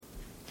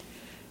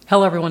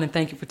Hello, everyone, and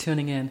thank you for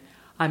tuning in.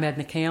 I'm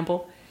Edna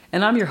Campbell,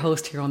 and I'm your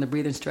host here on the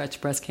Breathe and Stretch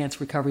Breast Cancer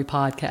Recovery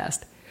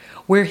Podcast.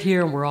 We're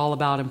here and we're all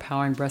about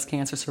empowering breast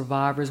cancer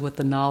survivors with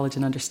the knowledge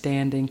and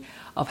understanding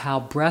of how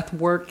breath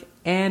work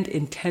and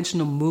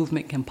intentional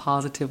movement can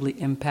positively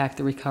impact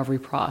the recovery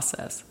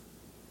process.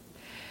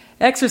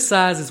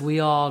 Exercise, as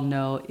we all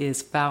know,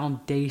 is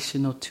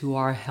foundational to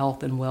our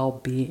health and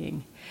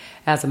well-being.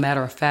 As a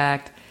matter of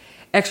fact,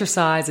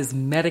 exercise is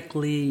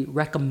medically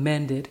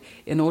recommended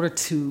in order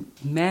to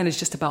manage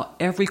just about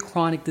every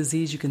chronic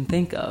disease you can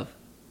think of,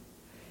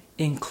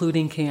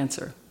 including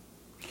cancer.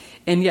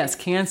 And yes,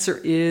 cancer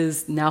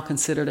is now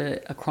considered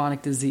a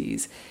chronic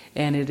disease,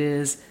 and it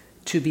is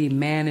to be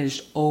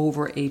managed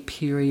over a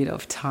period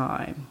of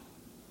time.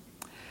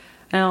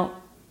 Now,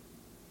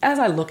 as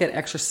I look at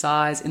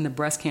exercise in the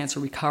breast cancer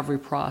recovery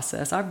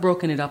process, I've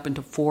broken it up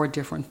into 4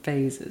 different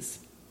phases.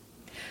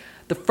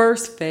 The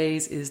first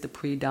phase is the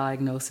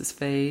pre-diagnosis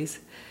phase.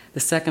 The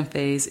second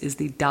phase is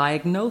the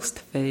diagnosed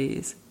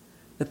phase.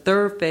 The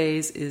third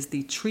phase is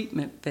the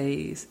treatment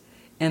phase.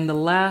 And the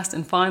last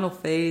and final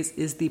phase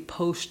is the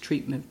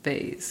post-treatment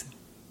phase.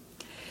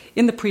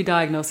 In the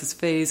pre-diagnosis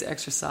phase,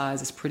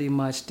 exercise is pretty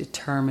much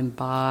determined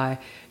by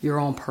your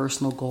own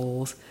personal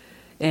goals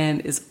and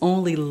is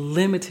only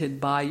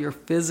limited by your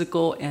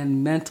physical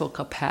and mental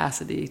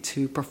capacity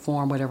to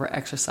perform whatever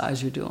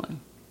exercise you're doing.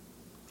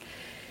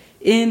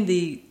 In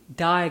the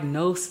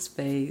diagnosis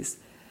phase,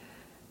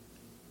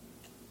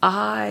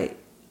 I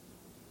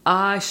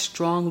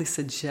strongly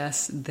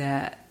suggest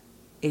that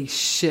a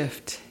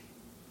shift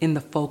in the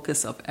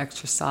focus of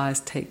exercise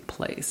take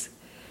place.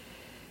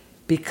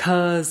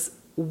 Because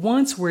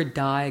once we're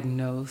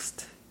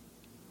diagnosed,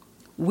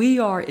 we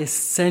are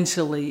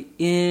essentially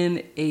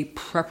in a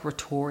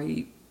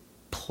preparatory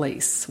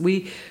place.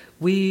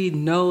 We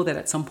know that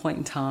at some point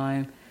in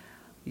time,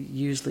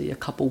 usually a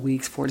couple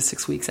weeks, 4 to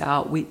 6 weeks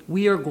out,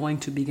 we are going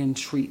to begin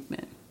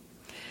treatment.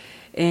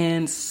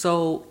 And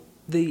so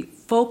the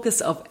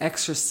focus of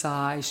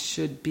exercise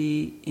should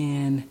be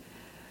in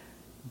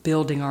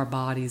building our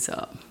bodies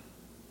up,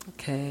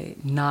 okay,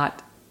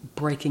 not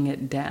breaking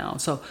it down.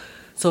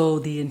 So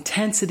the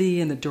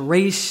intensity and the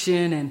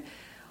duration and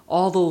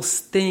all those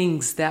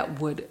things that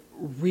would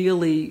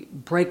really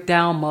break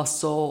down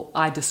muscle,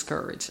 I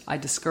discourage. I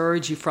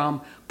discourage you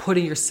from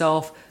putting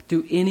yourself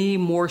through any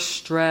more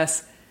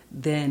stress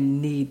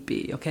than need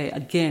be. Okay,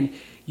 again,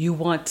 you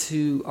want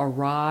to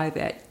arrive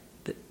at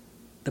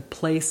the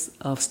place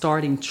of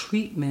starting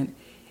treatment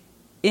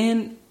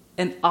in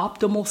an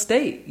optimal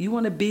state. You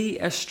want to be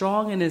as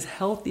strong and as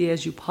healthy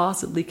as you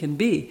possibly can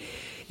be.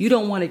 You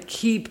don't want to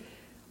keep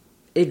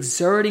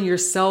exerting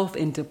yourself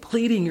and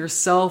depleting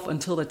yourself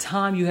until the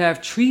time you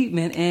have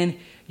treatment and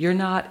you're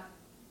not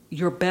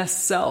your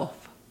best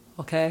self.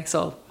 Okay,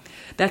 so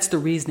that's the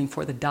reasoning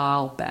for the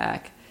dial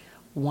back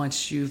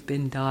once you've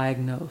been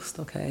diagnosed.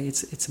 Okay,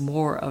 it's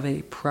more of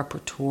a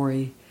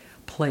preparatory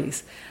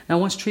place. Now,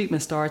 once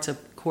treatment starts,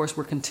 of course,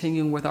 we're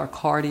continuing with our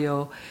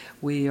cardio.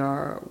 We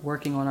are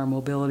working on our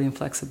mobility and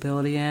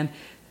flexibility and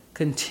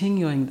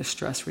continuing the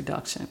stress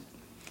reduction.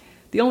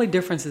 The only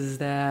difference is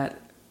that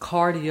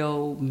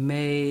cardio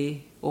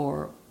may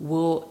or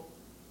will,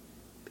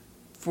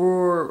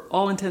 for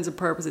all intents and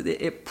purposes,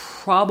 it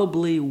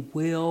probably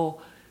will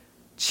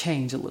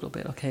change a little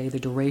bit, okay? The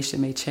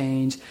duration may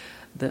change,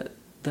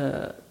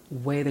 the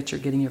way that you're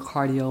getting your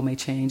cardio may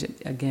change.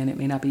 Again, it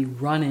may not be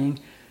running,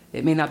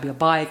 it may not be a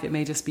bike, it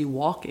may just be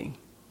walking,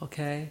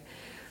 okay?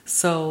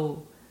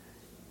 So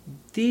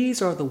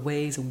these are the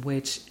ways in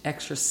which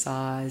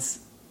exercise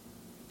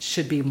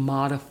should be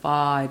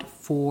modified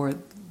for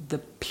the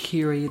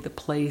period, the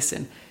place,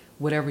 and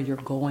whatever you're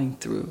going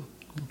through.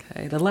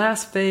 Okay. The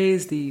last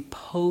phase, the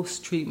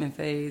post-treatment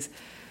phase,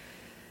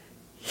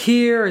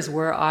 here is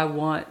where I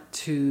want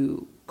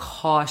to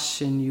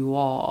caution you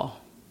all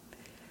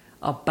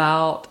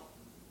about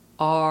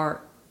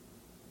our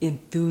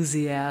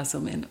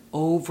enthusiasm and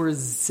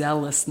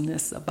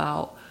overzealousness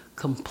about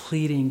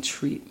completing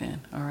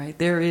treatment. All right.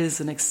 There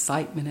is an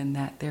excitement in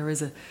that. There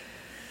is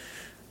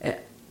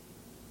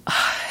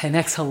an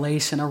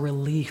exhalation, a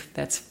relief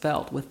that's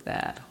felt with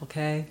that,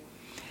 okay?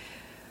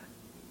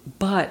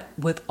 But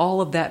with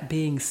all of that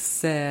being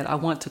said, I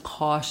want to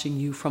caution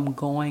you from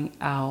going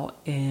out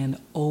and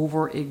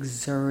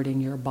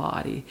overexerting your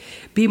body.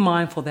 Be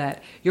mindful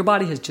that your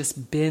body has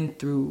just been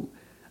through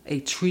a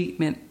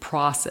treatment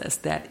process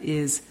that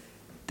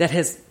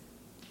has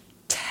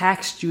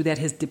taxed you, that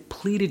has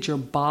depleted your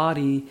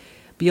body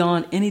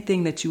beyond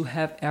anything that you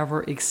have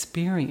ever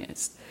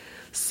experienced.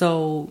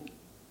 So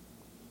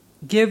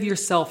give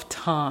yourself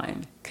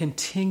time.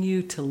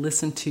 Continue to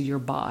listen to your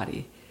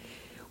body.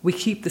 We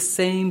keep the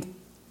same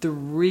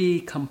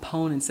 3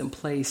 components in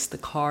place: the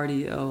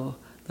cardio,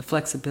 the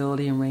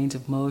flexibility and range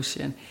of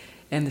motion,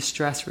 and the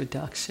stress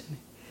reduction.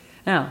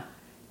 Now,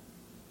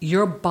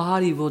 your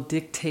body will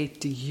dictate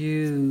to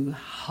you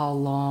how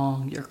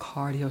long your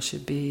cardio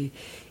should be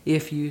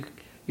if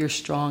you're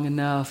strong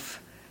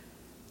enough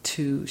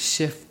to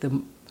shift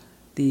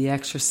the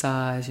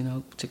exercise,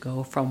 to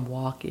go from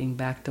walking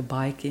back to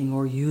biking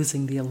or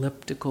using the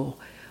elliptical.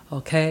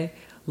 Okay?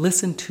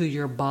 Listen to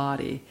your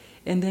body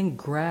and then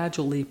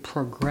gradually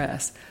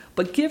progress.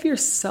 But give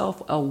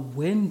yourself a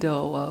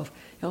window of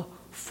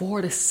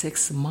 4 to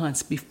 6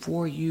 months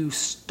before you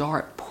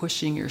start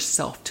pushing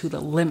yourself to the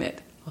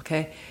limit.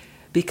 Okay?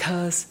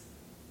 Because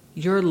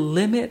your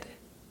limit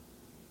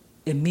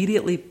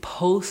immediately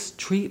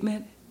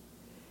post-treatment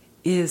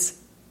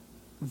is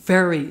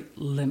very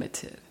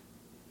limited.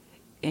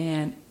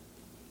 And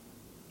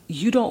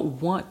you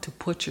don't want to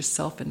put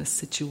yourself in a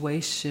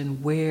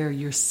situation where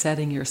you're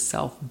setting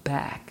yourself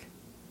back.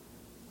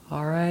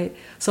 All right?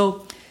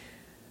 So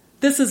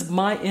this is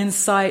my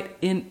insight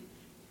in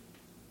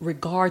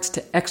regards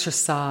to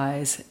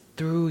exercise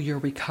through your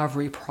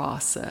recovery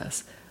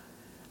process.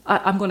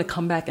 I'm going to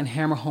come back and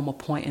hammer home a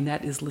point, and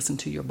that is listen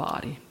to your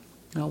body.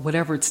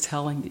 Whatever it's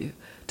telling you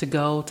to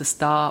go, to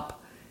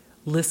stop,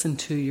 listen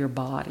to your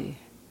body.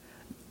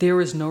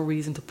 There is no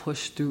reason to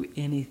push through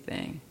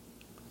anything.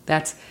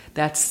 That's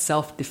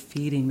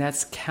self-defeating.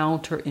 That's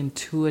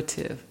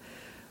counterintuitive.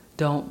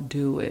 Don't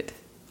do it,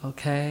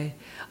 okay?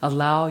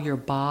 Allow your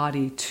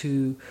body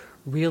to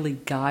really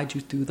guide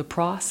you through the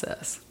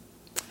process.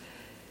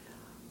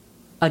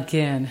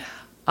 Again,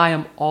 I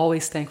am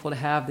always thankful to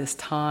have this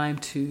time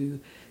to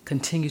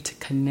continue to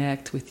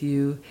connect with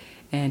you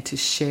and to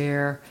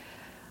share.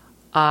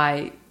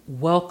 I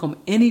welcome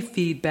any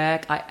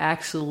feedback. I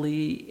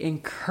actually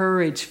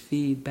encourage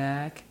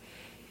feedback.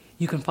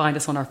 You can find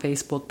us on our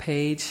Facebook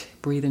page,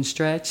 Breathe and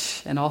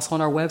Stretch, and also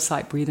on our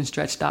website,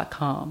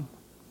 breatheandstretch.com.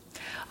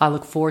 I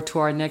look forward to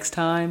our next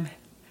time.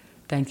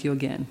 Thank you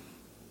again.